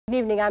Good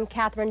evening, I'm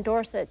Katherine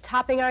Dorsett.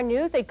 Topping our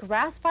news, a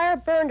grass fire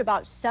burned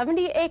about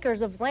 70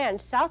 acres of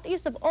land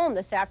southeast of Ulm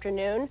this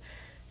afternoon.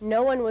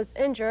 No one was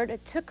injured.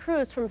 It took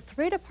crews from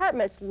 3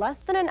 departments less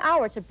than an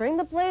hour to bring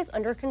the blaze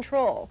under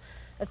control.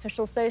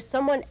 Officials say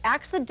someone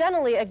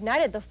accidentally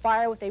ignited the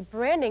fire with a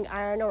branding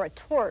iron or a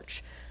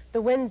torch.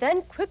 The wind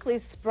then quickly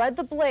spread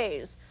the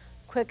blaze.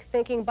 Quick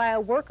thinking by a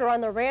worker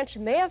on the ranch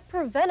may have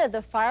prevented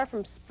the fire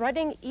from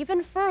spreading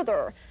even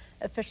further.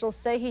 Officials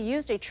say he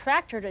used a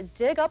tractor to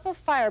dig up a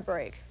fire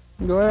break.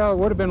 Well, it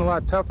would have been a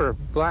lot tougher if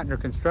Blattner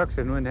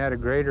Construction wouldn't have had a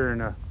grader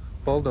and a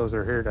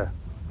bulldozer here to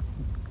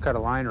cut a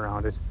line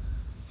around it.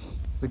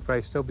 We'd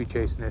probably still be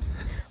chasing it.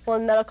 Well,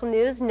 in medical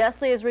news,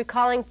 Nestle is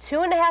recalling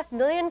 2.5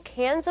 million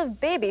cans of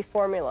baby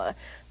formula.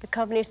 The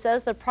company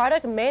says the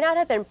product may not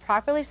have been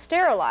properly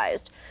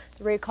sterilized.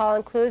 The recall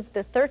includes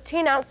the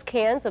 13-ounce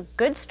cans of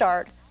Good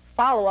Start,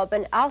 Follow-Up,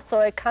 and also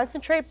a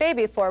concentrate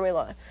baby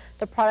formula.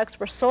 The products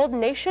were sold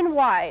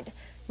nationwide.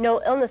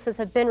 No illnesses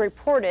have been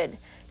reported.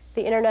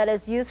 The internet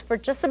is used for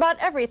just about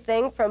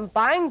everything from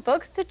buying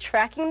books to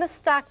tracking the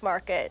stock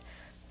market.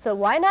 So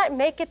why not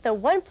make it the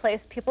one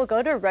place people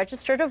go to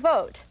register to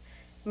vote?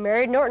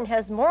 Mary Norton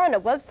has more on a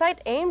website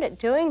aimed at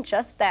doing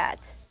just that.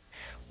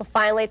 Well,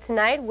 finally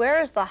tonight, where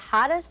is the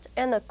hottest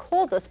and the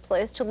coldest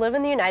place to live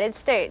in the United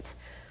States?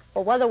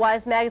 Well,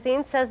 WeatherWise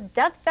magazine says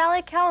Death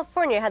Valley,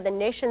 California had the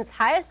nation's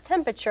highest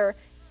temperature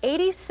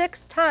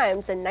 86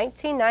 times in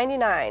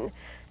 1999.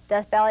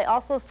 Death Valley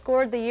also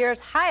scored the year's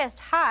highest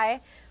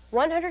high,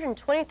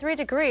 123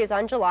 degrees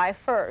on July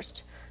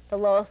 1st. The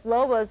lowest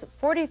low was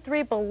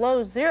 43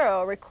 below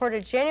zero,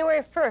 recorded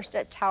January 1st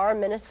at Tower,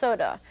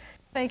 Minnesota.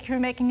 Thank you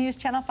for making News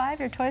Channel 5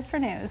 your choice for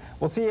news.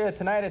 We'll see you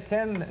tonight at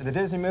 10. The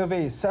Disney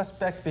movie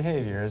Suspect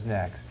Behavior is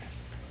next.